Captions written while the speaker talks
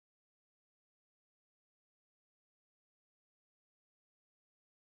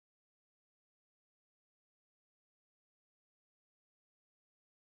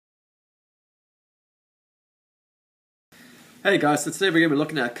Hey guys, so today we're going to be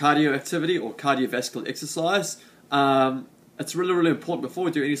looking at cardio activity or cardiovascular exercise. It's really important before we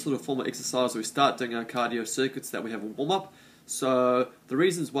do any sort of formal exercise or we start doing our cardio circuits that we have a warm-up. So the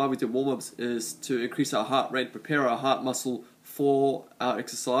reasons why we do warm-ups is to increase our heart rate, prepare our heart muscle for our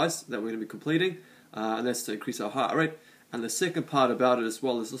exercise that we're going to be completing, and that's to increase our heart rate. And the second part about it as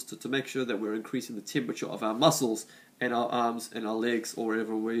well is just to make sure that we're increasing the temperature of our muscles and our arms and our legs or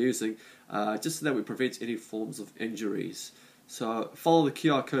whatever we're using, just so that we prevent any forms of injuries. So follow the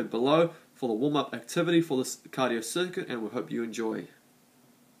QR code below for the warm-up activity for this cardio circuit, and we hope you enjoy.